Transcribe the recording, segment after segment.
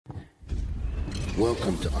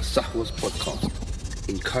Welcome to As-Sahwa's podcast,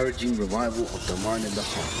 encouraging revival of the mind and the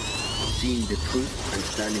heart, seeing the truth and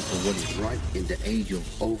standing for what is right in the age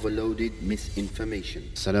of overloaded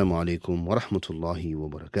misinformation. Assalamu alaikum wa rahmatullahi wa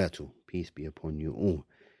barakatuh. Peace be upon you all.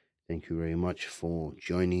 Thank you very much for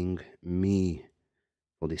joining me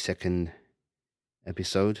for the second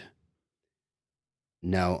episode.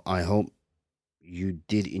 Now, I hope you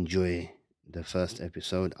did enjoy the first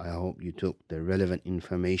episode. I hope you took the relevant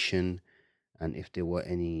information, and if there were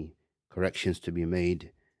any corrections to be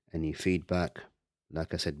made, any feedback,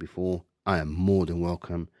 like I said before, I am more than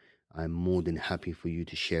welcome. I'm more than happy for you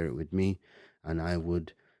to share it with me, and I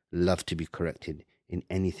would love to be corrected in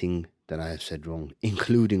anything that I have said wrong,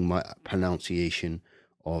 including my pronunciation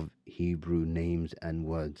of Hebrew names and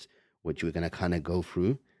words, which we're going to kind of go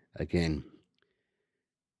through again.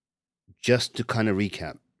 Just to kind of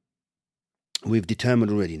recap, we've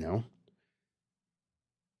determined already now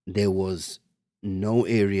there was no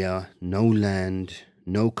area, no land,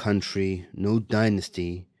 no country, no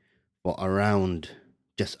dynasty for around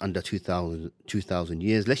just under 2,000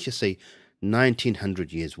 years. Let's just say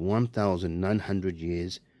 1,900 years, 1,900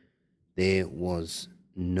 years. There was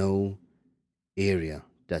no area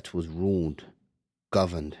that was ruled,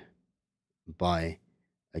 governed by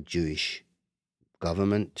a Jewish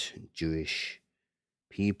government, Jewish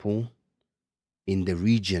people in the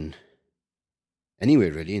region,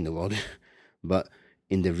 anywhere really in the world, but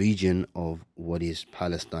in the region of what is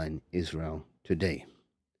Palestine, Israel today.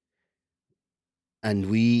 And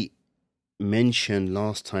we mentioned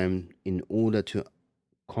last time, in order to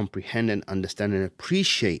comprehend and understand and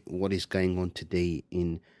appreciate what is going on today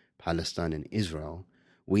in Palestine and Israel,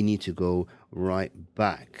 we need to go right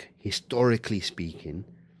back, historically speaking,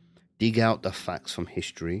 dig out the facts from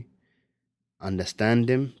history, understand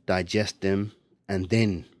them, digest them, and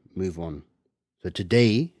then move on. So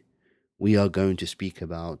today, we are going to speak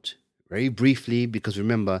about, very briefly, because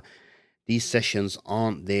remember, these sessions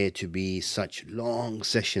aren't there to be such long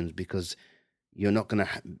sessions, because you're not going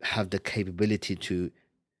to have the capability to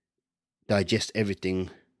digest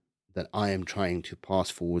everything that I am trying to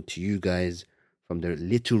pass forward to you guys from the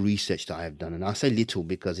little research that I have done. And I say little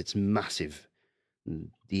because it's massive.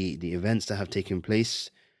 The events that have taken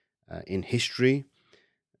place in history,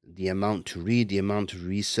 the amount to read, the amount of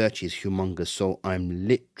research is humongous. So I'm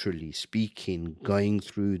literally speaking, going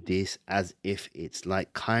through this as if it's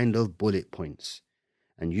like kind of bullet points.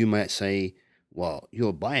 And you might say, well,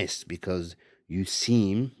 you're biased because you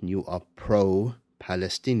are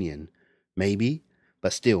pro-Palestinian. Maybe,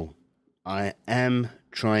 but still, I am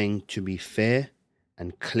trying to be fair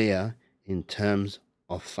and clear in terms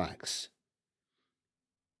of facts.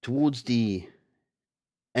 Towards the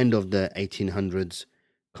end of the 1800s,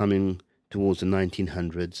 coming towards the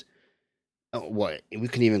 1900s, we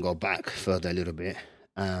can even go back further a little bit,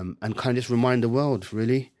 and kind of just remind the world,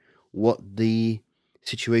 really, what the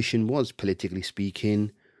situation was, politically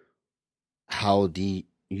speaking, how the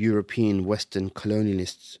European Western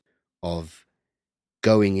colonialists of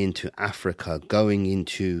going into Africa, going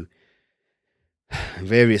into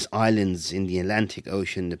various islands in the Atlantic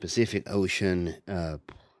Ocean, the Pacific Ocean,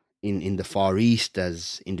 in the Far East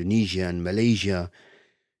as Indonesia and Malaysia,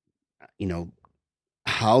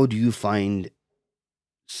 how do you find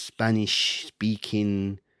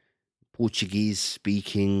Spanish-speaking,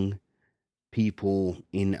 Portuguese-speaking people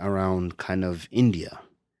in around kind of India,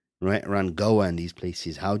 right, around Goa and these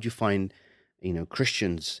places? How do you find,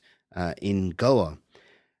 Christians in Goa?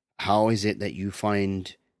 How is it that you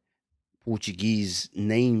find Portuguese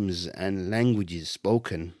names and languages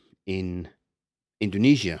spoken in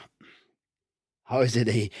Indonesia? How is it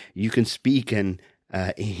that you can speak in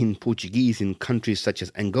Portuguese in countries such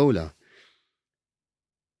as Angola,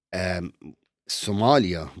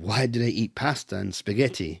 Somalia? Why do they eat pasta and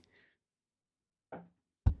spaghetti?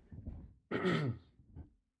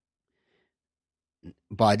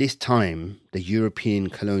 By this time, the European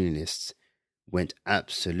colonialists went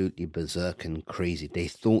absolutely berserk and crazy. They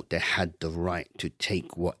thought they had the right to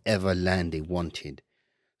take whatever land they wanted.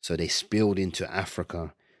 So they spilled into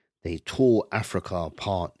Africa. They tore Africa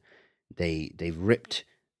apart. They ripped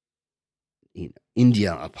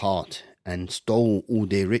India apart and stole all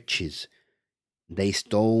their riches. They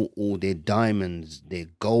stole all their diamonds, their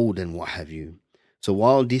gold and what have you. So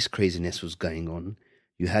while this craziness was going on,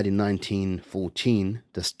 you had in 1914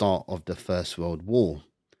 the start of the First World War.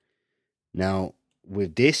 Now,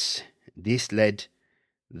 with this led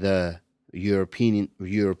the European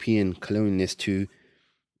colonialists to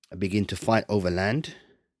begin to fight over land,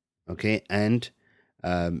 okay, and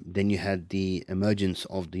Then you had the emergence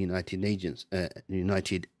of the United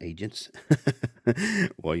Agents,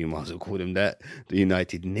 well, you might as well call them that, the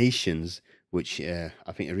United Nations, which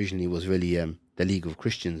I think originally was really the League of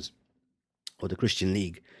Christians, or the Christian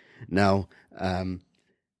League. Now,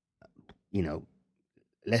 you know,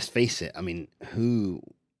 let's face it. I mean, who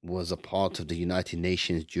was a part of the United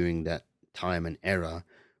Nations during that time and era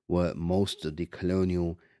were most of the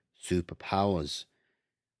colonial superpowers.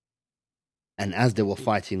 And as they were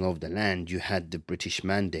fighting over the land, you had the British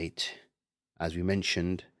mandate, as we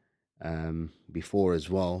mentioned before as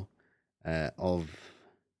well, of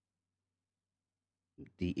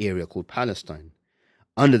the area called Palestine.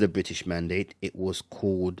 Under the British mandate, it was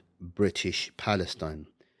called British Palestine.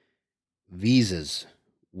 Visas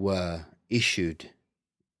were issued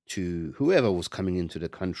to whoever was coming into the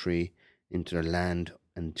country, into the land,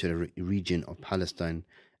 and to the region of Palestine.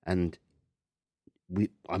 And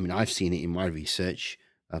I've seen it in my research,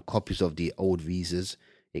 copies of the old visas.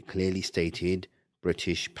 It clearly stated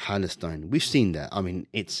British Palestine. We've seen that. I mean,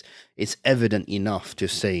 it's evident enough to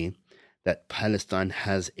say that Palestine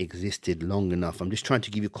has existed long enough. I'm just trying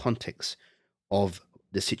to give you context of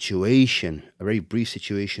the situation, a very brief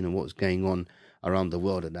situation of what was going on around the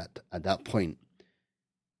world at that point.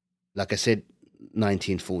 Like I said,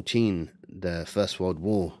 1914, the First World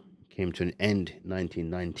War came to an end.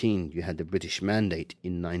 1919, you had the British Mandate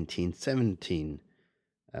in 1917,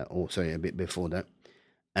 a bit before that.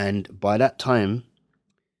 And by that time,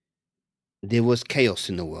 there was chaos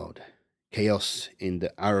in the world. Chaos in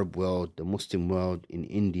the Arab world, the Muslim world, in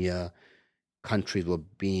India. Countries were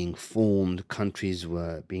being formed, countries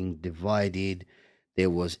were being divided. There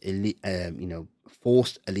was,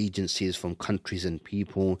 forced allegiances from countries and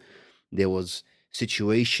people. There was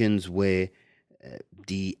situations where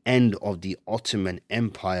the end of the Ottoman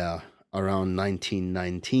Empire around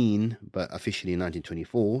 1919, but officially in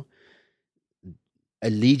 1924,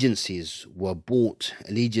 allegiances were bought,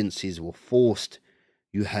 allegiances were forced.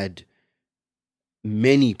 You had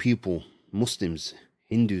many people, Muslims,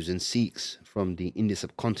 Hindus and Sikhs from the Indian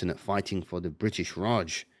subcontinent fighting for the British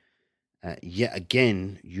Raj. Yet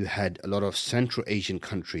again, you had a lot of Central Asian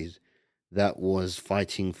countries that was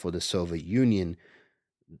fighting for the Soviet Union,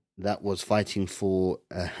 that was fighting for,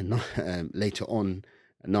 later on,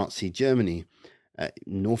 Nazi Germany.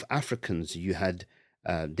 North Africans, you had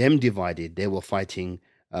them divided. They were fighting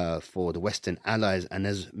for the Western Allies, and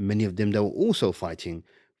as many of them, they were also fighting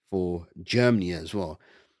for Germany as well.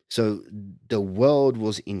 So the world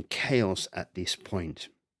was in chaos at this point.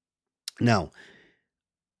 Now,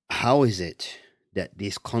 how is it that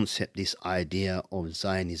this concept, this idea of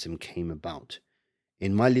Zionism came about?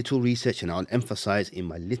 In my little research, and I'll emphasize in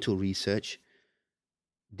my little research,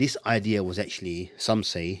 this idea was actually, some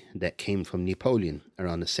say, that came from Napoleon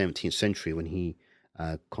around the 17th century when he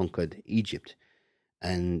conquered Egypt.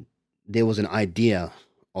 And there was an idea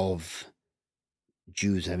of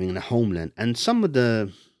Jews having a homeland. And some of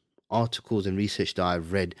the articles and research that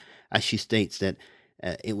I've read actually states that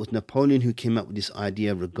it was Napoleon who came up with this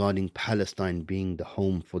idea regarding Palestine being the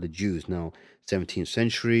home for the Jews. Now, 17th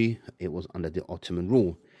century, it was under the Ottoman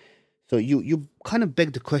rule. So you kind of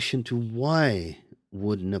beg the question to why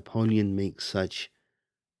would Napoleon make such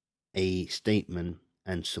a statement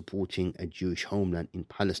and supporting a Jewish homeland in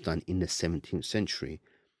Palestine in the 17th century?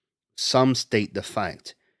 Some state the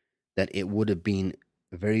fact that it would have been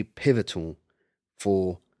very pivotal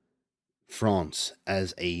for France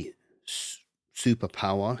as a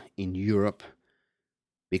superpower in Europe,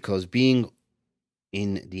 because being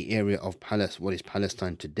in the area of what is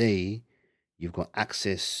Palestine today, you've got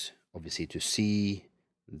access, obviously, to sea,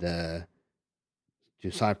 to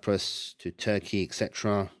Cyprus, to Turkey,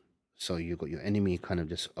 etc. So you've got your enemy kind of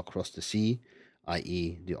just across the sea,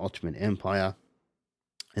 i.e., the Ottoman Empire.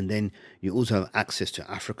 And then you also have access to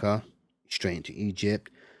Africa, straight into Egypt.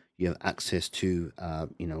 You have access to,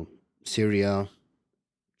 Syria,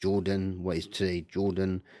 Jordan, what is today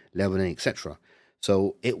Jordan, Lebanon, etc.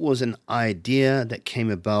 So it was an idea that came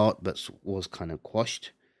about but was kind of quashed.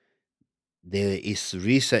 There is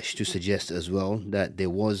research to suggest as well that there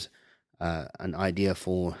was an idea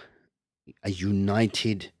for a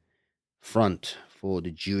united front for the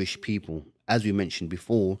Jewish people. As we mentioned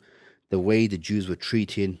before, the way the Jews were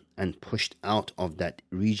treated and pushed out of that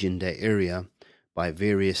region, that area, by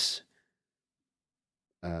various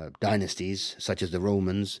dynasties such as the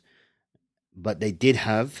Romans, but they did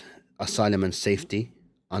have asylum and safety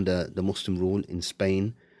under the Muslim rule in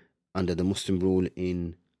Spain, under the Muslim rule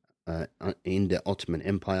in the Ottoman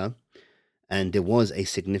Empire, and there was a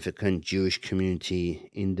significant Jewish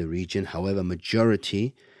community in the region. However,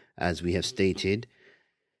 majority, as we have stated,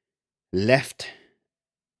 left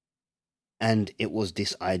And it was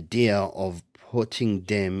this idea of putting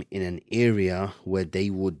them in an area where they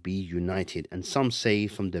would be united. And some say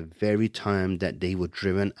from the very time that they were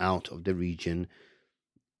driven out of the region,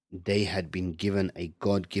 they had been given a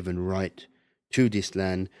God-given right to this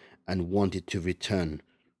land and wanted to return.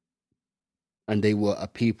 And they were a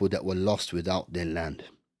people that were lost without their land.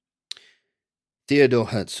 Theodor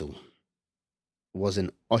Herzl was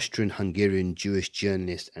an Austrian-Hungarian Jewish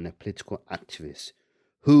journalist and a political activist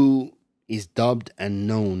who is dubbed and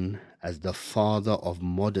known as the father of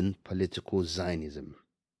modern political Zionism.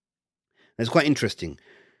 It's quite interesting.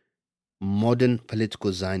 Modern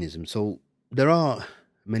political Zionism. So there are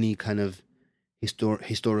many kind of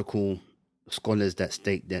historical scholars that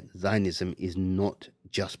state that Zionism is not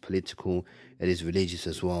just political, it is religious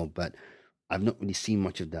as well. But I've not really seen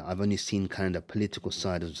much of that. I've only seen kind of the political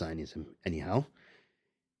side of Zionism anyhow.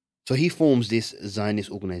 So he forms this Zionist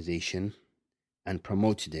organization and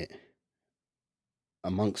promoted it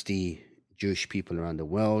amongst the Jewish people around the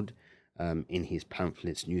world, in his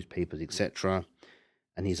pamphlets, newspapers, etc.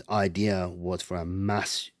 And his idea was for a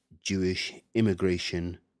mass Jewish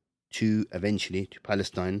immigration to eventually to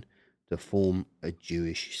Palestine to form a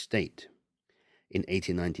Jewish state. In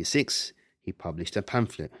 1896, he published a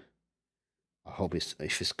pamphlet. I hope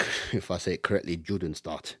if I say it correctly,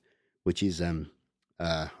 Judenstaat, which is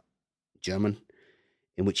German,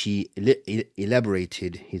 in which he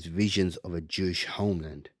elaborated his visions of a Jewish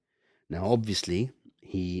homeland. Now, obviously,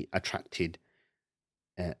 he attracted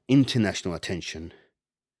international attention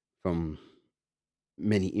from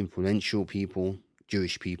many influential people,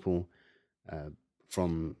 Jewish people,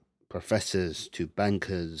 from professors to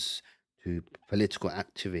bankers to political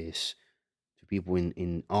activists to people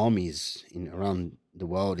in armies around the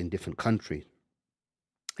world in different countries.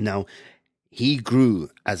 Now, he grew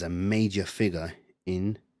as a major figure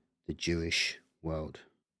in the Jewish world.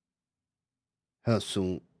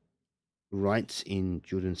 Herzl writes in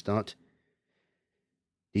Judenstaat,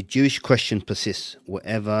 the Jewish question persists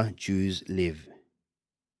wherever Jews live,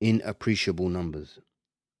 in appreciable numbers.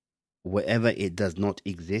 Wherever it does not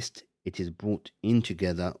exist, it is brought in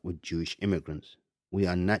together with Jewish immigrants. We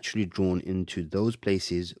are naturally drawn into those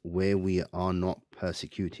places where we are not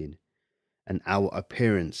persecuted, and our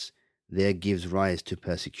appearance there gives rise to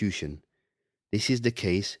persecution. This is the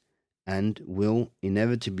case and will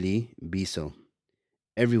inevitably be so.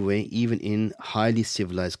 Everywhere, even in highly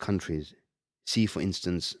civilized countries. See, for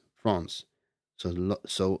instance, France.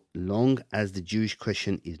 So long as the Jewish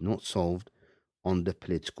question is not solved on the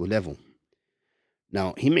political level.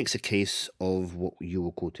 Now, he makes a case of what you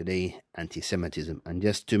will call today anti-Semitism. And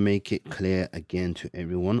just to make it clear again to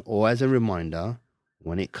everyone, or as a reminder,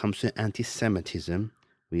 when it comes to anti-Semitism,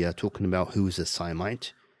 we are talking about who is a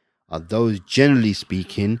Semite, are those, generally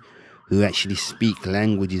speaking, who actually speak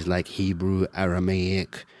languages like Hebrew,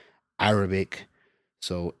 Aramaic, Arabic.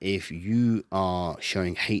 So if you are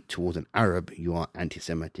showing hate towards an Arab, you are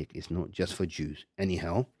anti-Semitic. It's not just for Jews.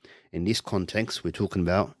 Anyhow, in this context, we're talking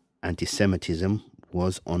about anti-Semitism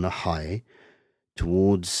was on a high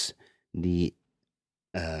towards the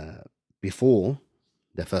before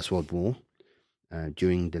the First World War,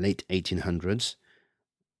 during the late 1800s,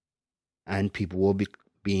 and people were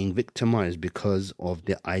being victimized because of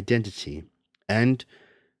their identity. And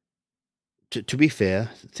to be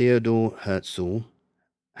fair, Theodor Herzl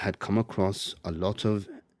had come across a lot of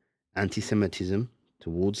anti-Semitism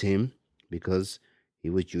towards him because he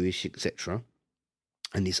was Jewish, etc.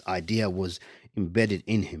 And this idea was embedded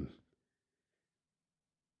in him.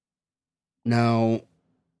 Now,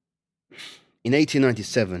 in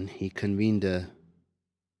 1897, he convened the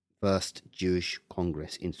first Jewish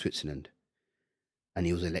Congress in Switzerland, and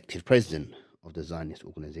he was elected president of the Zionist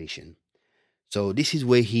organization. So this is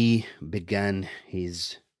where he began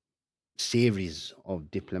his series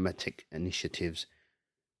of diplomatic initiatives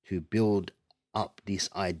to build up this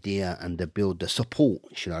idea and to build the support,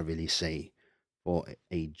 should I really say, for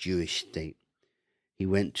a Jewish state. He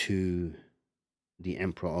went to the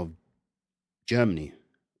Emperor of Germany,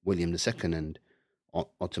 William II, and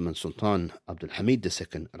Ottoman Sultan Abdul Hamid II,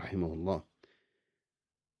 rahimahullah.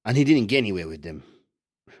 And he didn't get anywhere with them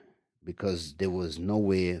because there was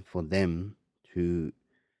nowhere for them to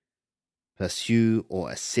pursue or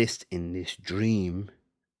assist in this dream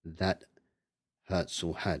that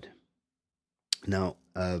Herzl had. Now,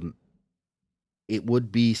 it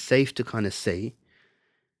would be safe to kind of say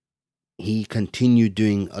he continued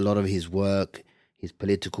doing a lot of his work, his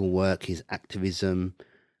political work, his activism,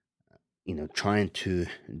 trying to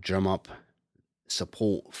drum up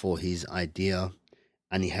support for his idea.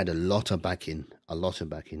 And he had a lot of backing.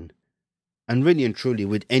 And really and truly,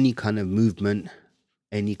 with any kind of movement,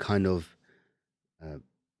 any kind of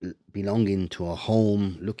belonging to a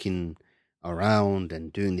home, looking around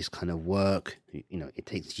and doing this kind of work. It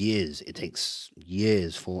takes years. It takes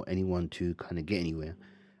years for anyone to kind of get anywhere.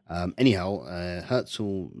 Anyhow,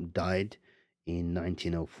 Herzl died in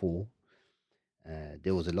 1904.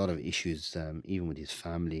 There was a lot of issues, even with his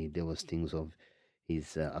family. There was things of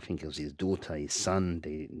his, I think it was his daughter, his son.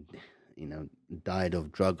 They, you know, died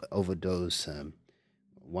of drug overdose.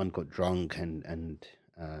 One got drunk and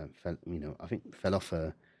fell, I think fell off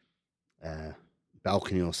a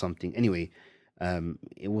balcony or something. Anyway,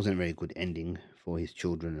 it wasn't a very good ending for his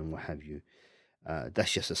children and what have you.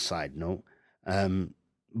 That's just a side note.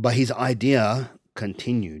 But his idea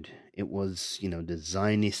continued. It was, the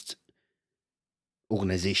Zionist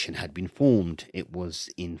organization had been formed. It was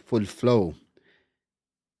in full flow.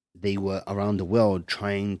 They were around the world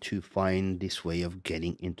trying to find this way of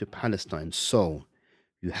getting into Palestine. So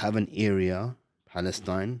you have an area,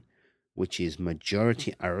 Palestine, which is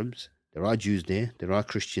majority Arabs. There are Jews there, there are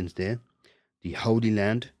Christians there. The Holy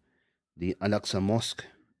Land, the Al-Aqsa Mosque,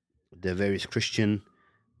 the various Christian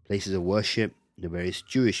places of worship, the various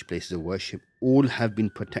Jewish places of worship, all have been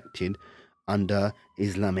protected under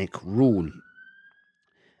Islamic rule.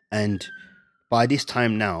 And by this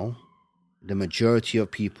time now, the majority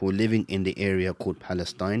of people living in the area called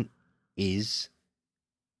Palestine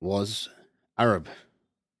was Arab.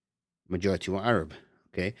 Majority were Arab,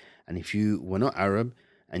 okay? And if you were not Arab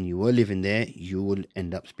and you were living there, you would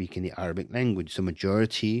end up speaking the Arabic language. So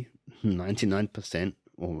majority, 99%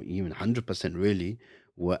 or even 100% really,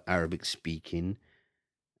 were Arabic speaking,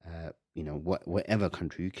 whatever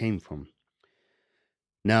country you came from.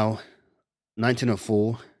 Now,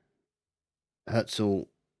 1904, Herzl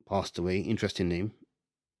passed away. Interesting name,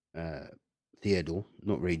 Theodore.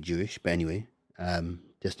 Not very Jewish, but anyway,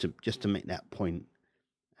 just to make that point.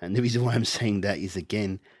 And the reason why I'm saying that is,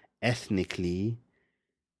 again, ethnically,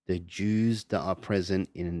 the Jews that are present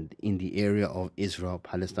in the area of Israel,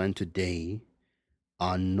 Palestine today,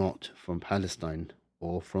 are not from Palestine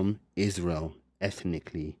or from Israel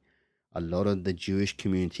ethnically. A lot of the Jewish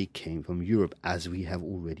community came from Europe, as we have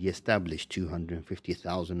already established.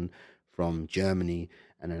 250,000 from Germany,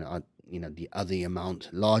 and then the other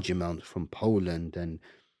large amount from Poland and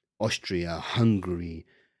Austria, Hungary,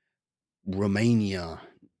 Romania,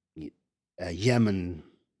 Yemen,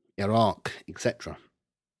 Iraq, etc.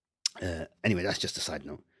 Anyway, that's just a side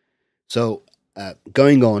note. So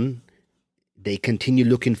going on, they continue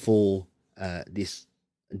looking for this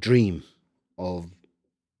dream of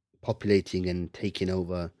populating and taking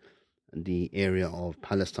over the area of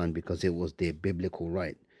Palestine because it was their biblical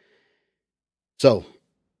right. So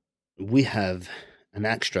we have an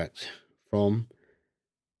extract from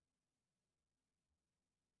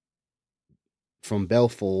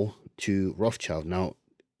Balfour to Rothschild. Now,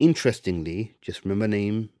 interestingly, just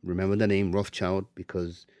remember the name Rothschild,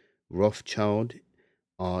 because Rothschild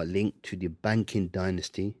are linked to the banking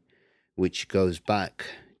dynasty, which goes back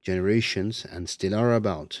generations and still are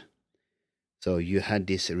about. So you had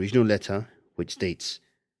this original letter which states,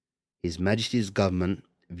 His Majesty's government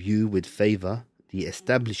view with favour the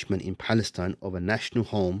establishment in Palestine of a national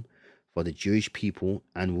home for the Jewish people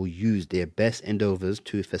and will use their best endeavours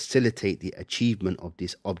to facilitate the achievement of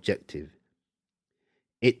this objective.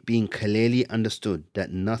 It being clearly understood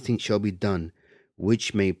that nothing shall be done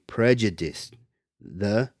which may prejudice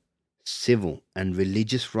the civil and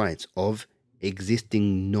religious rights of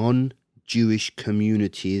existing non-Jewish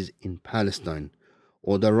communities in Palestine,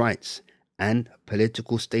 or the rights and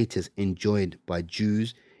political status enjoyed by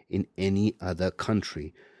Jews in any other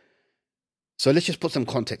country. So let's just put some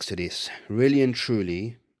context to this. Really and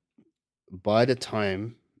truly, by the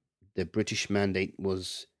time the British mandate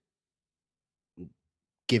was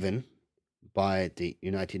given by the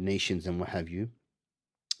United Nations and what have you,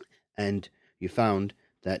 and you found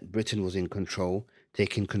that Britain was in control,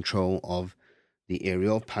 taking control of the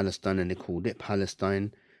area of Palestine, and they called it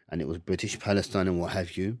Palestine, and it was British Palestine and what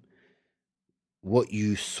have you. What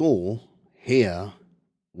you saw here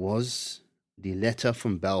was the letter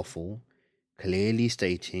from Balfour clearly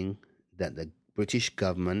stating that the British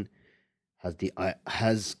government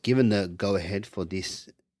has given the go-ahead for this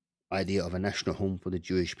idea of a national home for the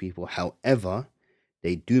Jewish people. However,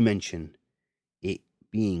 they do mention it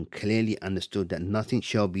being clearly understood that nothing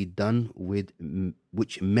shall be done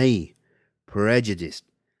which may prejudice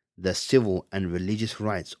the civil and religious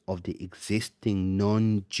rights of the existing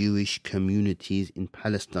non-Jewish communities in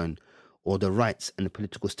Palestine, or the rights and the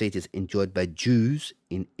political status enjoyed by Jews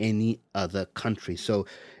in any other country. So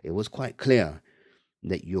it was quite clear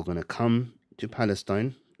that you're going to come to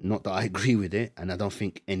Palestine. Not that I agree with it, and I don't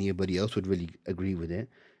think anybody else would really agree with it.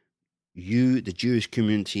 You, the Jewish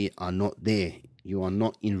community, are not there. You are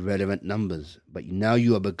not in relevant numbers. But now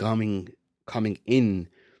you are coming in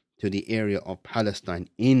to the area of Palestine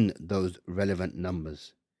in those relevant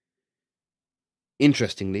numbers.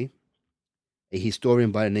 Interestingly, a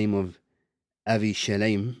historian by the name of Avi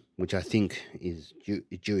Shalem, which I think is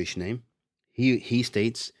a Jewish name, he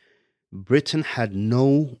states Britain had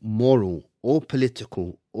no moral or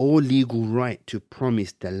political or legal right to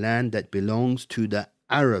promise the land that belongs to the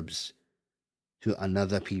Arabs to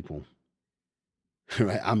another people.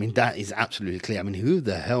 Right? I mean, that is absolutely clear. I mean, who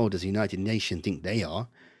the hell does the United Nations think they are?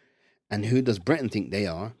 And who does Britain think they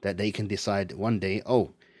are that they can decide one day,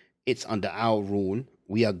 oh, it's under our rule,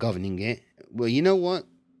 we are governing it? Well, you know what,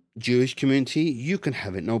 Jewish community, you can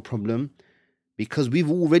have it, no problem, because we've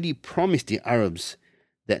already promised the Arabs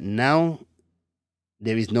that now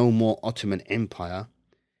there is no more Ottoman Empire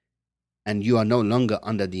and you are no longer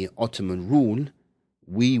under the Ottoman rule.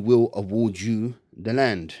 We will award you the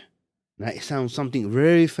land. Now, it sounds something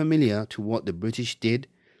very familiar to what the British did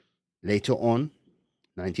later on,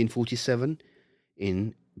 1947,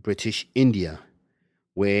 in British India,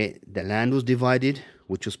 where the land was divided,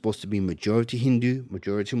 which was supposed to be majority Hindu,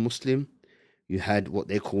 majority Muslim. You had what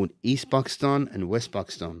they called East Pakistan and West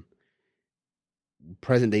Pakistan,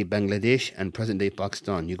 present-day Bangladesh and present-day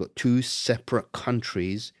Pakistan. You got two separate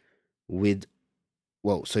countries with,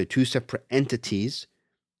 two separate entities,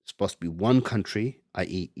 supposed to be one country,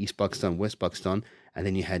 i.e. East Pakistan, West Pakistan, and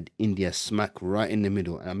then you had India smack right in the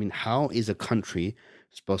middle. I mean, how is a country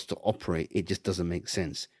supposed to operate? It just doesn't make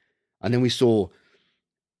sense. And then we saw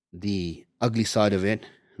the ugly side of it,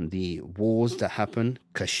 the wars that happened.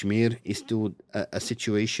 Kashmir is still a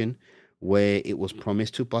situation where it was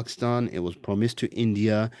promised to Pakistan, it was promised to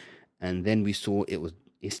India, and then we saw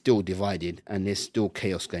it's still divided and there's still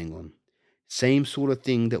chaos going on. Same sort of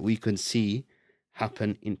thing that we can see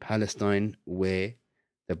happen in Palestine, where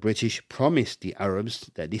the British promised the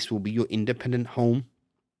Arabs that this will be your independent home,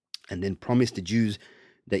 and then promised the Jews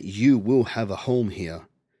that you will have a home here,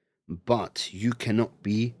 but you cannot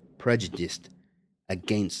be prejudiced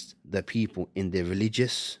against the people in their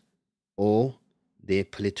religious or their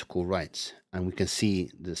political rights. And we can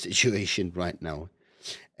see the situation right now.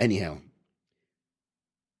 Anyhow,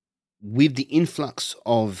 with the influx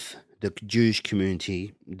of the Jewish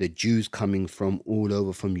community, the Jews coming from all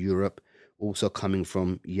over, from Europe, also coming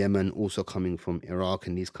from Yemen, also coming from Iraq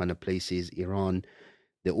and these kind of places, Iran,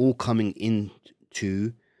 they're all coming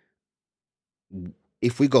into,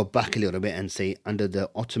 if we go back a little bit and say under the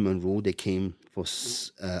Ottoman rule, they came for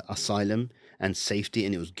asylum and safety,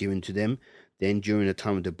 and it was given to them. Then during the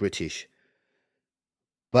time of the British.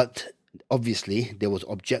 But obviously there was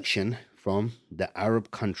objection from the Arab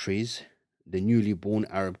countries, the newly born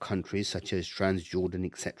Arab countries such as Transjordan,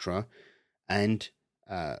 etc., and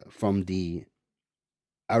from the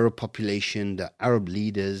Arab population, the Arab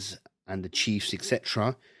leaders and the chiefs,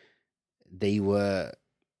 etc. They were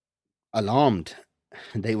alarmed.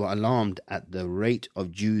 They were alarmed at the rate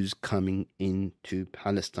of Jews coming into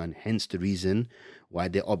Palestine. Hence the reason why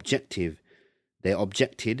they objected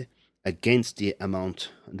against the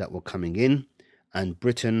amount that were coming in, and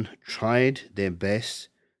Britain tried their best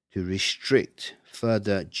to restrict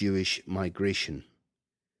further Jewish migration.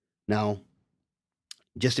 Now,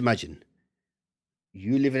 just imagine,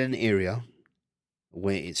 you live in an area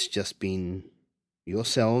where it's just been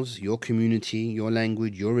yourselves, your community, your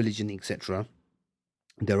language, your religion, etc.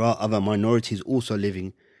 There are other minorities also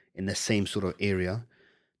living in the same sort of area.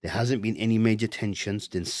 There hasn't been any major tensions.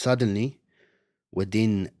 Then suddenly,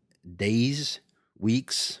 within days,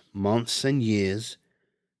 weeks, months, and years,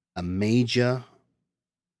 a major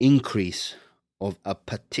increase of a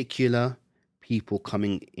particular people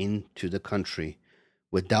coming into the country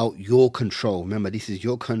without your control. Remember, this is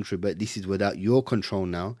your country, but this is without your control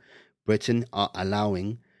now. Britain are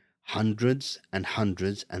allowing hundreds and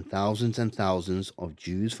hundreds and thousands of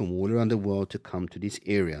Jews from all around the world to come to this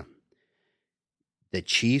area. The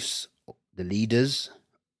chiefs, the leaders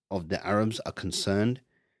of the Arabs are concerned.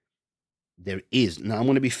 There is, now I'm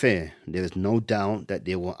going to be fair, there is no doubt that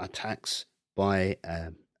there were attacks by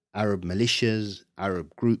Arab militias,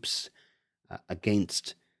 Arab groups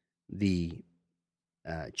against the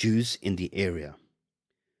Jews in the area.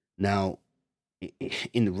 Now,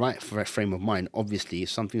 in the right frame of mind, obviously, if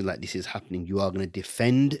something like this is happening, you are going to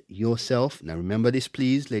defend yourself. Now, remember this,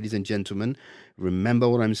 please, ladies and gentlemen. Remember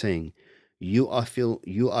what I'm saying. You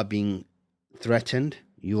are being threatened.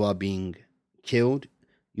 You are being killed.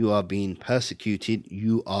 You are being persecuted.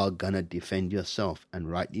 You are going to defend yourself, and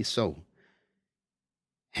rightly so.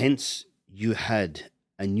 Hence, you had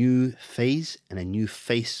a new phase and a new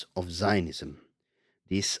face of Zionism.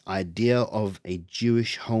 this idea of a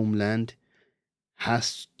Jewish homeland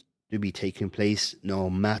has to be taking place no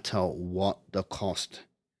matter what the cost.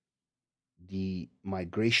 The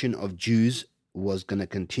migration of Jews was going to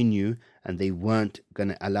continue, and they weren't going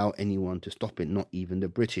to allow anyone to stop it, not even the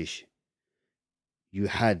British. You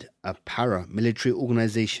had a paramilitary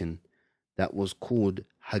organization that was called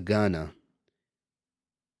Haganah.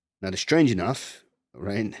 Now, strange enough,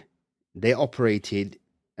 right, they operated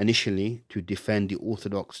initially to defend the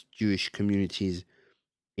Orthodox Jewish communities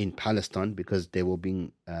in Palestine because they were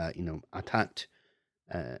being, attacked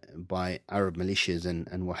by Arab militias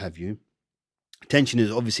and what have you. Tension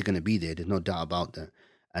is obviously going to be there. There's no doubt about that.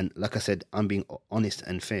 And like I said, I'm being honest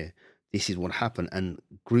and fair. This is what happened. And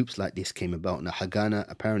groups like this came about. Now, Haganah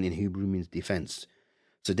apparently in Hebrew means defense.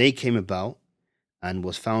 So they came about and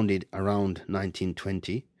was founded around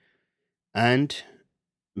 1920. And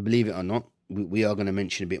believe it or not, we are going to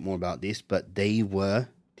mention a bit more about this, but they were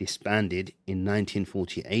disbanded in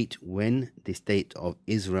 1948 when the State of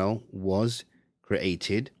Israel was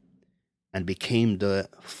created and became the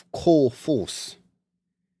core force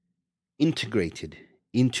integrated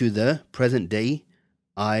into the present day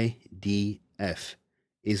IDF,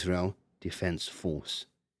 Israel Defense Force.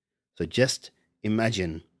 So just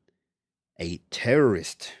imagine a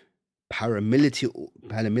terrorist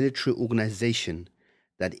paramilitary organization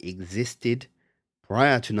that existed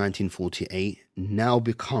prior to 1948 now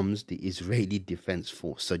becomes the Israeli Defense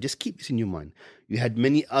Force. So just keep this in your mind. You had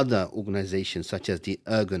many other organizations such as the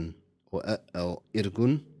Irgun or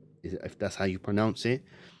Irgun, if that's how you pronounce it.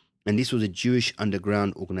 And this was a Jewish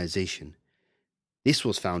underground organization. This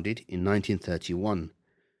was founded in 1931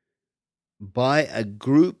 by a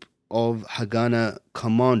group of Haganah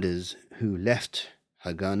commanders who left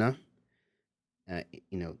Haganah.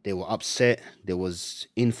 They were upset. There was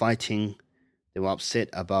infighting. They were upset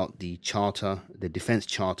about the charter, the defense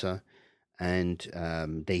charter,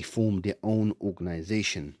 and they formed their own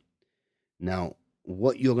organization. Now,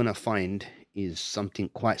 what you're going to find is something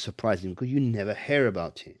quite surprising because you never hear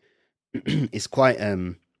about it. It's quite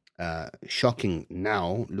shocking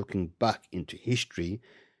now, looking back into history,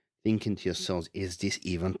 thinking to yourselves, is this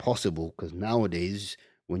even possible? Because nowadays,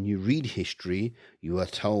 when you read history, you are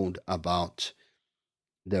told about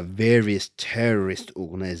the various terrorist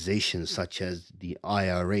organizations such as the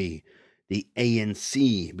IRA, the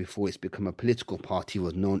ANC, before it's become a political party,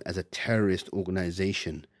 was known as a terrorist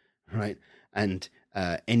organization, right? And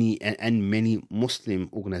many Muslim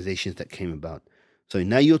organizations that came about. So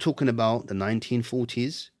now you're talking about the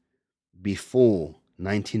 1940s, before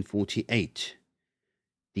 1948.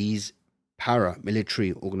 These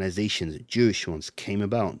paramilitary organizations, Jewish ones, came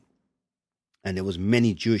about, and there was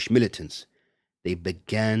many Jewish militants. They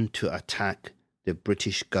began to attack the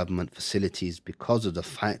British government facilities because of the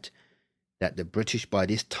fact that the British by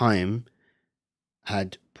this time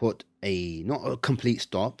had put not a complete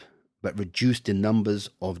stop, but reduced the numbers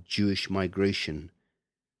of Jewish migration,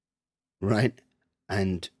 right?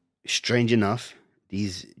 And strange enough,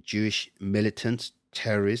 these Jewish militants,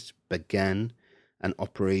 terrorists, began an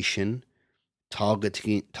operation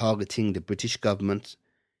targeting the British government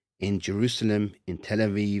in Jerusalem, in Tel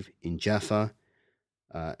Aviv, in Jaffa,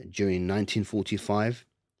 during 1945,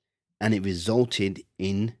 and it resulted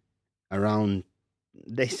in around,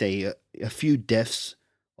 they say, a few deaths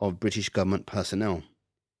of British government personnel.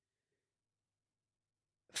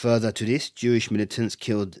 Further to this, Jewish militants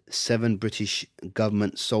killed 7 British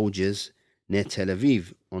government soldiers near Tel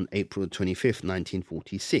Aviv on April 25th,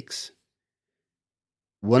 1946.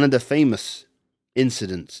 One of the famous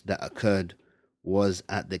incidents that occurred was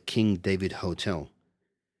at the King David Hotel.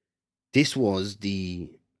 This was the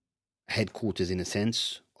headquarters, in a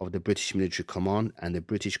sense, of the British Military Command and the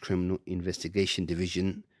British Criminal Investigation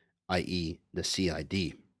Division, i.e. the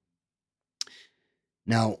CID.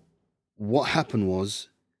 Now, what happened was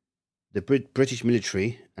the British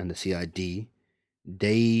military and the CID,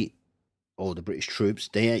 the British troops,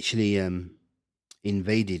 they actually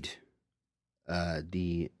invaded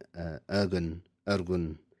the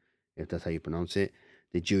Irgun, if that's how you pronounce it,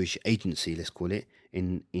 the Jewish agency, let's call it,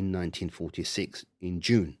 in 1946, in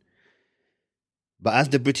June. But as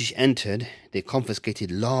the British entered, they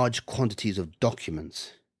confiscated large quantities of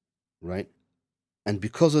documents, right? And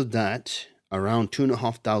because of that, around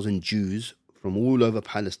 2,500 Jews from all over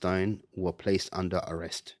Palestine were placed under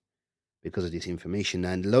arrest because of this information,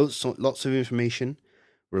 and lots of information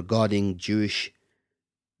regarding Jewish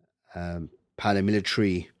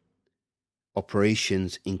paramilitary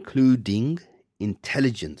operations, including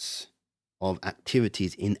intelligence of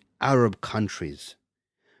activities in Arab countries.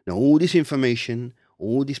 Now, all this information,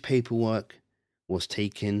 all this paperwork was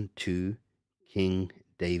taken to King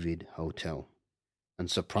David Hotel. And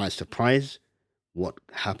surprise, surprise, what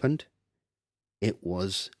happened? It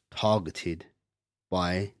was targeted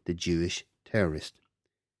by the Jewish terrorist.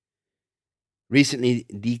 Recently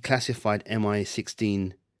declassified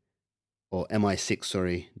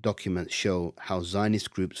MI6 documents show how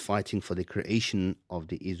Zionist groups fighting for the creation of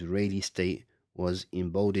the Israeli state was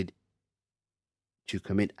emboldened to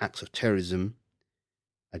commit acts of terrorism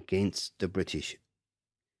against the British.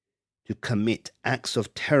 To commit acts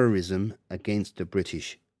of terrorism against the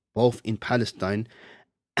British, both in Palestine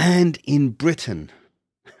and in Britain.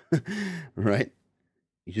 Right?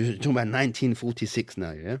 You're talking about 1946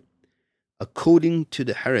 now, yeah? According to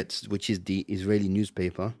the Haaretz, which is the Israeli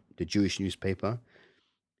newspaper, the Jewish newspaper,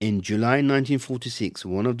 in July 1946,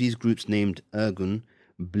 one of these groups named Irgun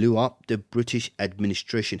blew up the British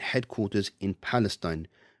administration headquarters in Palestine,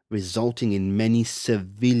 resulting in many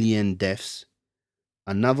civilian deaths.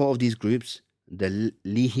 Another of these groups, the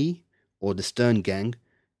Lehi or the Stern Gang,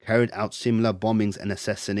 carried out similar bombings and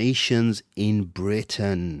assassinations in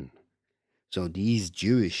Britain. So these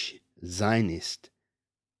Jewish Zionist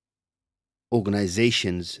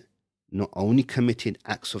organizations not only committed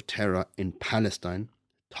acts of terror in Palestine,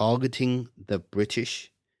 targeting the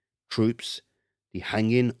British troops, the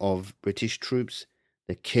hanging of British troops,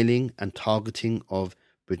 the killing and targeting of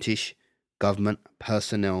British government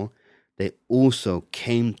personnel, they also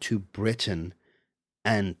came to Britain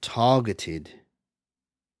and targeted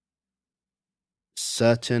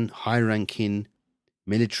certain high-ranking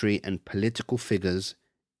military and political figures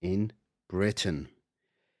in Britain.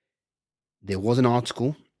 There was an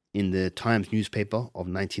article in the Times newspaper of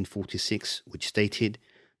 1946 which stated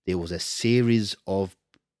there was a series of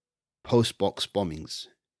postbox bombings,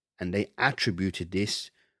 and they attributed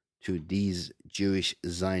this to these Jewish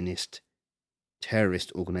Zionist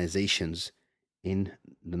terrorist organizations in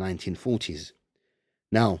the 1940s.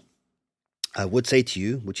 Now, I would say to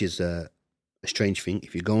you, which is a strange thing,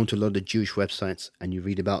 if you go onto a lot of the Jewish websites and you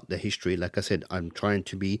read about the history, like I said, I'm trying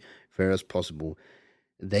to be fair as possible,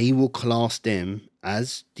 they will class them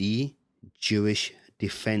as the Jewish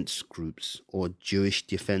defense groups or Jewish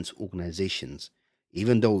defense organizations.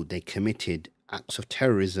 Even though they committed acts of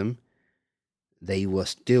terrorism, they were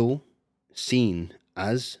still seen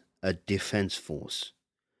as a defense force.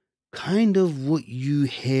 Kind of what you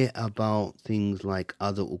hear about things like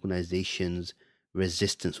other organizations,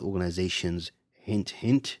 resistance organizations, hint,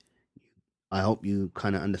 hint. I hope you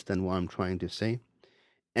kind of understand what I'm trying to say.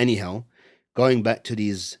 Anyhow, going back to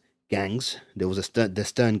these gangs, there was the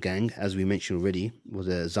Stern Gang, as we mentioned already, was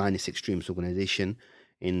a Zionist extremist organization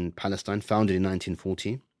in Palestine, founded in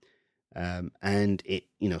 1940, and it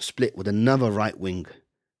split with another right-wing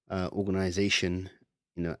organization,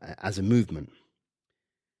 as a movement.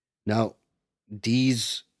 Now,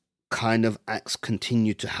 these kind of acts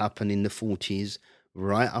continued to happen in the 40s,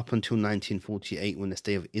 right up until 1948 when the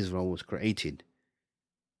State of Israel was created.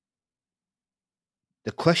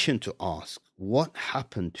 The question to ask, what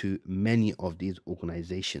happened to many of these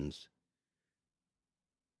organizations?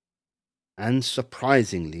 And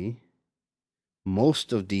surprisingly,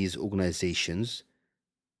 most of these organizations,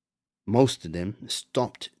 most of them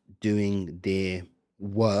stopped doing their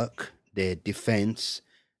work, their defense,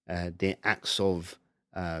 their acts of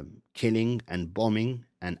killing and bombing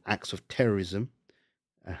and acts of terrorism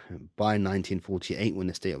by 1948 when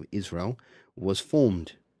the State of Israel was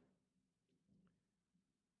formed.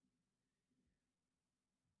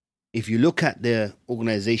 If you look at the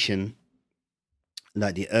organization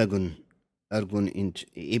like the Irgun,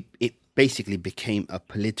 it basically became a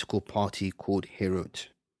political party called Herut.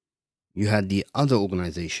 You had the other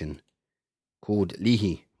organization called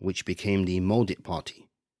Lihi, which became the Moldit Party,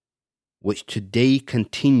 which today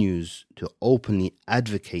continues to openly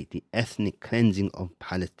advocate the ethnic cleansing of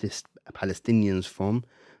Palestinians from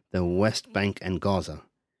the West Bank and Gaza,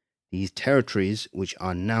 these territories which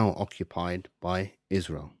are now occupied by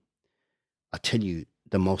Israel. I tell you,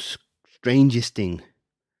 the most strangest thing,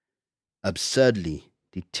 absurdly,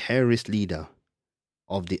 the terrorist leader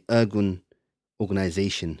of the Irgun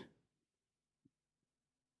organization,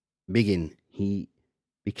 Begin, he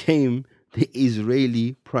became the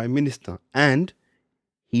Israeli prime minister and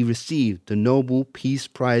he received the Nobel Peace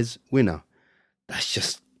Prize winner. That's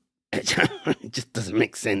just, it just doesn't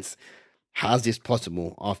make sense. How's this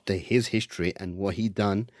possible after his history and what he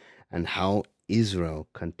done and how Israel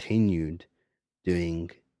continued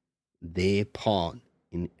doing their part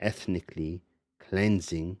in ethnically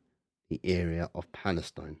cleansing the area of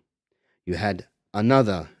Palestine? You had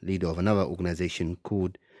another leader of another organization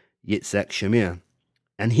called Yitzhak Shamir,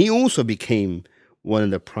 and he also became one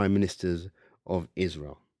of the prime ministers of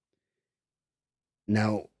Israel.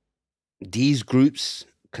 Now, these groups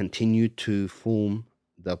continue to form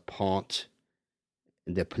part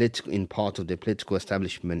of the political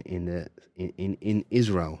establishment in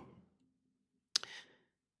Israel.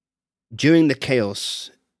 During the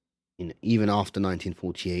chaos, even after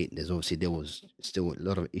 1948, there was still a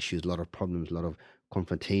lot of issues, a lot of problems, a lot of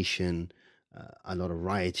confrontation, a lot of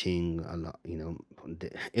rioting,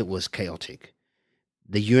 it was chaotic.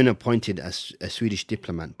 The UN appointed a Swedish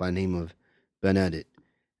diplomat by the name of Bernadette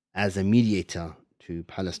as a mediator to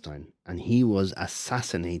Palestine, and he was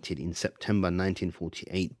assassinated in September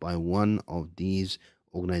 1948 by one of these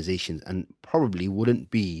organizations, and probably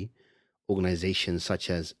wouldn't be organizations such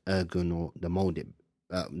as Ergun or the Modib,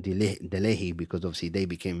 Delehi, because obviously they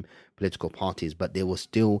became political parties, but there were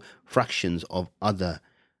still fractions of other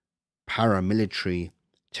paramilitary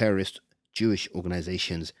terrorist Jewish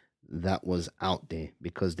organizations that was out there,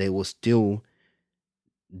 because they were still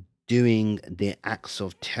doing their acts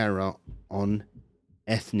of terror on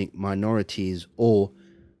ethnic minorities or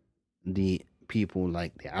the people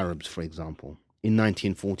like the Arabs, for example. In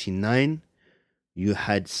 1949, you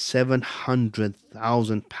had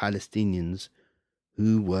 700,000 Palestinians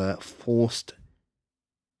who were forced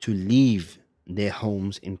to leave their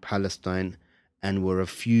homes in Palestine and were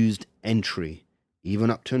refused entry. Even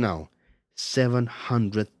up to now,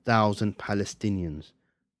 700,000 Palestinians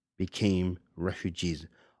became refugees.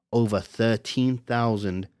 Over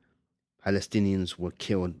 13,000 Palestinians were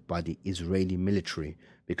killed by the Israeli military,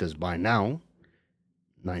 because by now,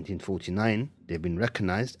 1949, they've been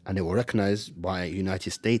recognized, and they were recognized by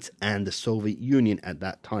United States and the Soviet Union at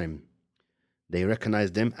that time. They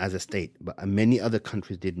recognized them as a state, but many other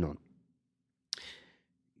countries did not.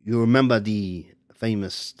 You remember the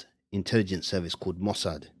famous intelligence service called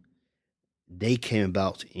Mossad. They came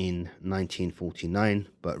about in 1949,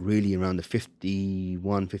 but really around the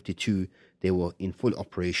 51, 52, they were in full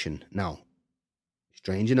operation. Now,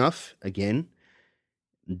 strange enough, again,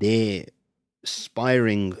 their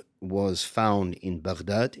spying was found in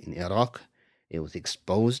Baghdad, in Iraq. It was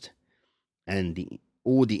exposed, and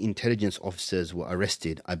all the intelligence officers were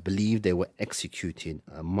arrested. I believe they were executed.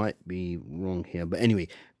 I might be wrong here, but anyway,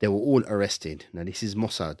 they were all arrested. Now, this is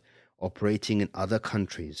Mossad operating in other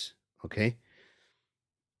countries, okay?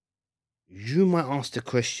 You might ask the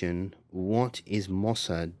question, what is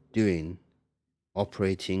Mossad doing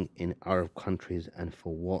operating in Arab countries, and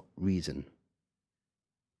for what reason?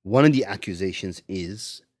 One of the accusations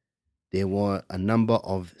is there were a number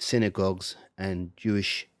of synagogues and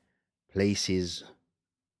Jewish places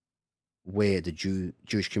where the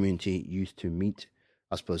Jewish community used to meet,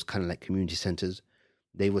 I suppose kind of like community centers.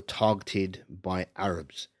 They were targeted by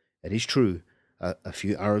Arabs. It is true, a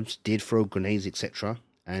few Arabs did throw grenades, etc.,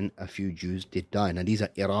 and a few Jews did die. Now, these are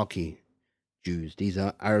Iraqi Jews. These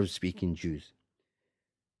are Arab-speaking Jews.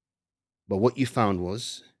 But what you found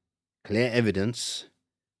was clear evidence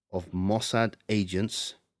of Mossad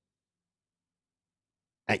agents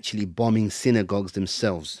actually bombing synagogues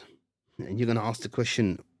themselves. And you're going to ask the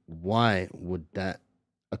question, why would that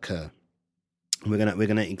occur? We're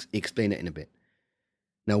gonna explain it in a bit.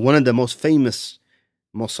 Now, one of the most famous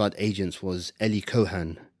Mossad agents was Eli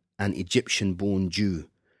Cohen, an Egyptian-born Jew.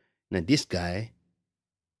 Now, this guy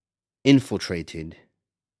infiltrated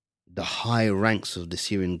the high ranks of the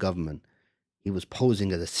Syrian government. He was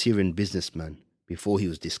posing as a Syrian businessman before he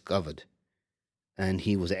was discovered, and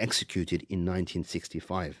he was executed in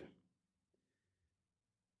 1965.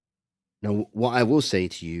 Now, what I will say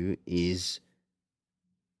to you is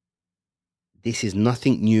this is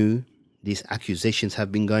nothing new. These accusations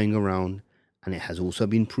have been going around, and it has also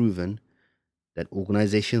been proven that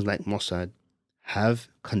organizations like Mossad have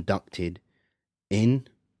conducted in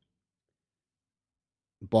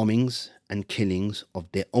bombings and killings of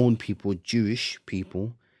their own people, Jewish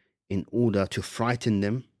people, in order to frighten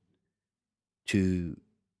them, to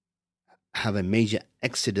have a major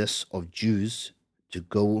exodus of Jews to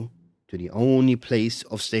go to the only place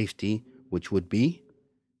of safety, which would be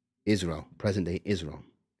Israel, present-day Israel.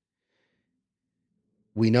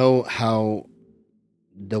 We know how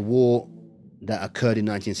the war that occurred in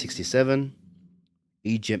 1967,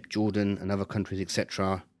 Egypt, Jordan, and other countries,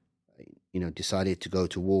 etc., decided to go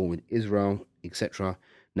to war with Israel, etc.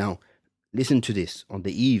 Now, listen to this. On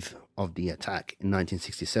the eve of the attack in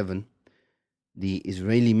 1967, the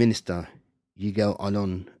Israeli minister, Yigal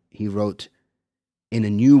Allon, he wrote, "In a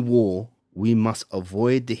new war, we must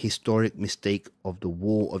avoid the historic mistake of the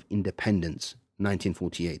War of Independence,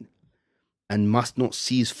 1948, and must not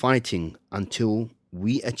cease fighting until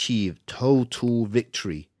we achieve total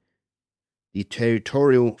victory, the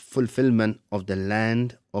territorial fulfillment of the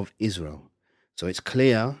land of Israel." So it's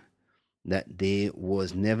clear that there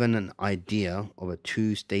was never an idea of a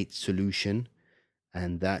two-state solution,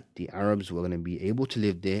 and that the Arabs were going to be able to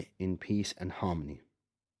live there in peace and harmony.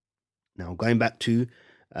 Now, going back to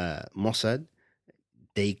Mossad,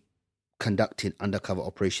 they conducted undercover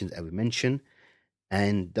operations, as we mentioned,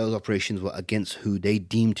 and those operations were against who they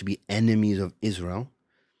deemed to be enemies of Israel,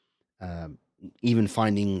 even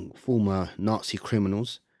finding former Nazi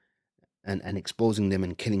criminals and exposing them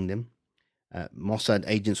and killing them. Mossad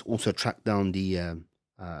agents also tracked down the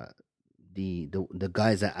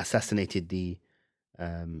guys that assassinated the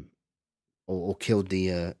or killed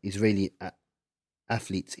the Israeli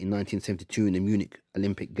athletes in 1972 in the Munich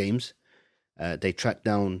Olympic Games. They tracked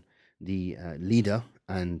down the leader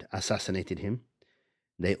and assassinated him.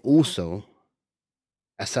 They also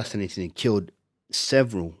assassinated and killed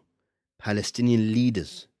several Palestinian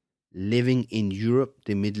leaders living in Europe,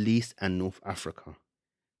 the Middle East, and North Africa.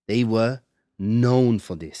 They were known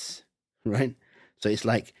for this, right? So it's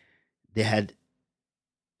like they had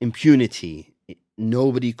impunity.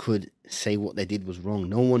 Nobody could say what they did was wrong.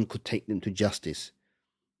 No one could take them to justice,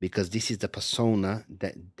 because this is the persona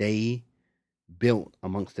that they built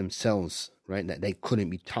amongst themselves, right? That they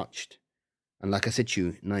couldn't be touched. And like I said to you,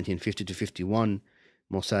 1950 to 51,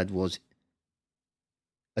 Mossad was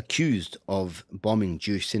accused of bombing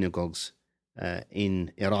Jewish synagogues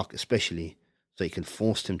in Iraq especially, so it can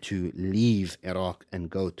force them to leave Iraq and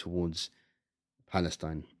go towards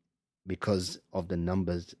Palestine because of the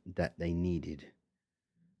numbers that they needed.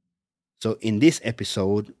 So in this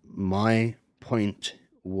episode, my point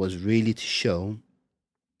was really to show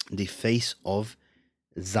the face of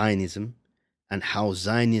Zionism and how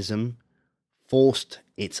Zionism forced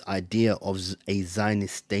its idea of a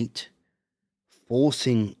Zionist state,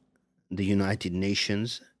 forcing the United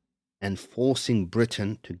Nations and forcing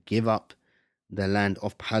Britain to give up the land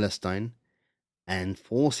of Palestine, and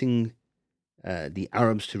forcing the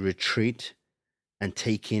Arabs to retreat and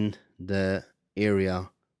take in the area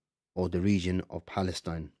or the region of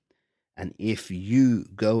Palestine. And if you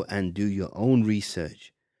go and do your own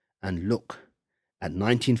research and look at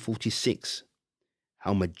 1946,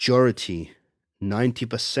 how majority,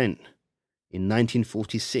 90% in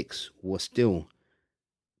 1946 was still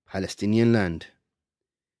Palestinian land.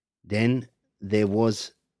 Then there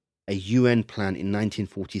was a UN plan in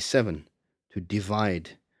 1947 to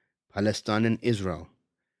divide Palestine and Israel.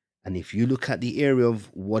 And if you look at the area of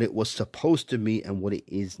what it was supposed to be and what it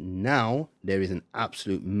is now, there is an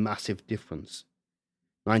absolute massive difference.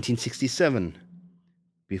 1967,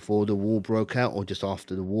 before the war broke out or just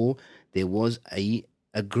after the war, there was a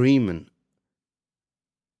agreement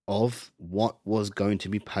of what was going to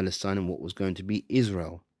be Palestine and what was going to be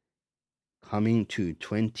Israel. Coming to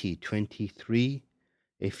 2023,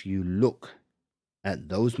 if you look at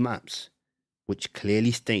those maps, which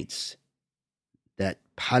clearly states that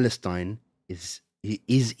Palestine is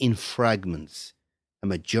in fragments, a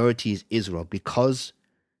majority is Israel, because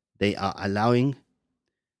they are allowing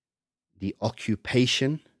the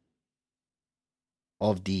occupation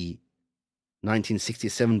of the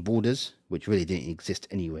 1967 borders, which really didn't exist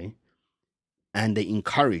anyway, and they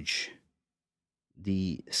encourage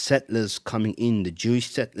the settlers coming in, the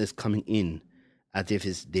Jewish settlers coming in, as if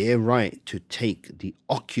it's their right to take the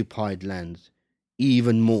occupied lands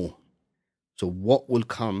even more. So what will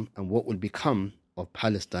come and what will become of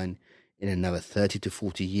Palestine in another 30 to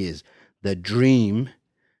 40 years? The dream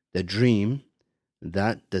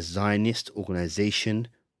that the Zionist organization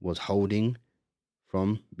was holding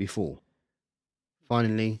from before.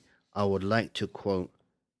 Finally, I would like to quote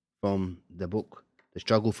from the book The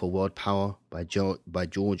Struggle for World Power by George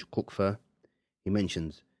Cookfer. He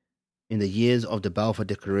mentions, in the years of the Balfour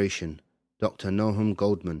Declaration, Dr. Noam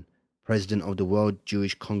Goldman, president of the World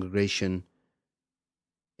Jewish Congregation,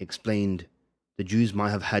 explained the Jews might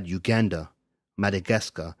have had Uganda,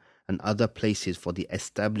 Madagascar, and other places for the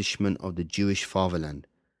establishment of the Jewish fatherland,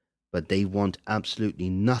 but they want absolutely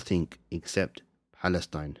nothing except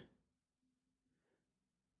Palestine.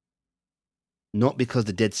 Not because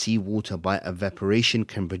the Dead Sea water by evaporation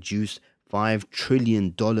can produce $5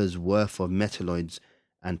 trillion worth of metalloids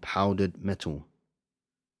and powdered metal.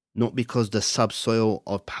 Not because the subsoil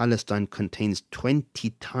of Palestine contains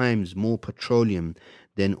 20 times more petroleum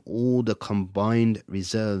than all the combined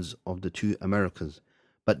reserves of the two Americas,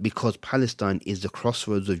 but because Palestine is the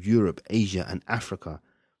crossroads of Europe, Asia, and Africa,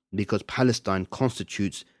 because Palestine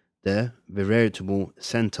constitutes the veritable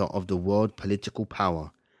center of the world political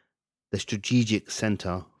power, the strategic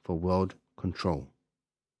center for world control.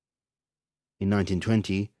 In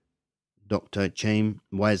 1920, Dr. Chaim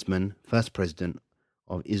Weizmann, first president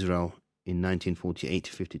of Israel in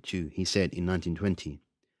 1948-52, he said in 1920,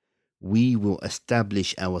 We will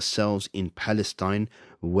establish ourselves in Palestine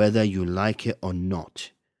whether you like it or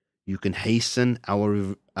not. You can hasten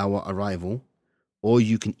our arrival, or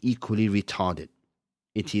you can equally retard it.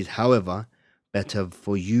 It is, however, better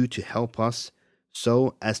for you to help us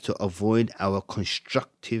so as to avoid our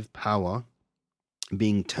constructive power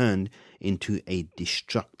being turned into a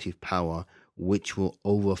destructive power which will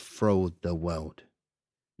overthrow the world.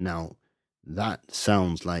 Now, that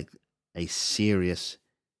sounds like a serious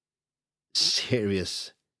statement.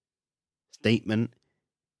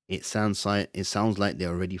 It sounds like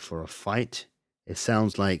they're ready for a fight. It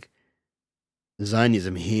sounds like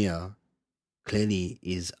Zionism here clearly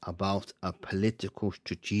is about a political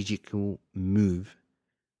strategical move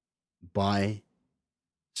by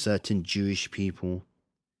certain Jewish people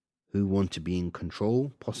who want to be in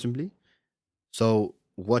control, possibly. So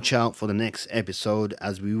watch out for the next episode,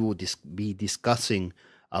 as we will be discussing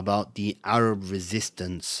about the Arab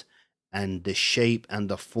resistance and the shape and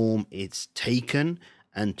the form it's taken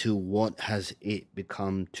and to what has it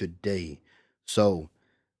become today. So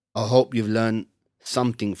I hope you've learned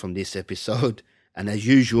something from this episode, and as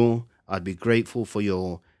usual, I'd be grateful for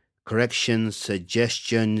your corrections,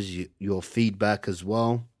 suggestions, your feedback as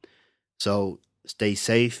well. So stay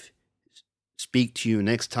safe. Speak to you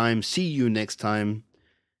next time. See you next time.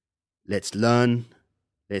 Let's learn,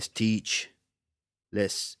 let's teach,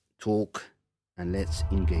 let's talk, and let's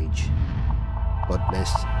engage. God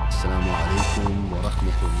bless. Assalamu alaikum wa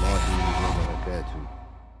rahmatullahi wa barakatuh.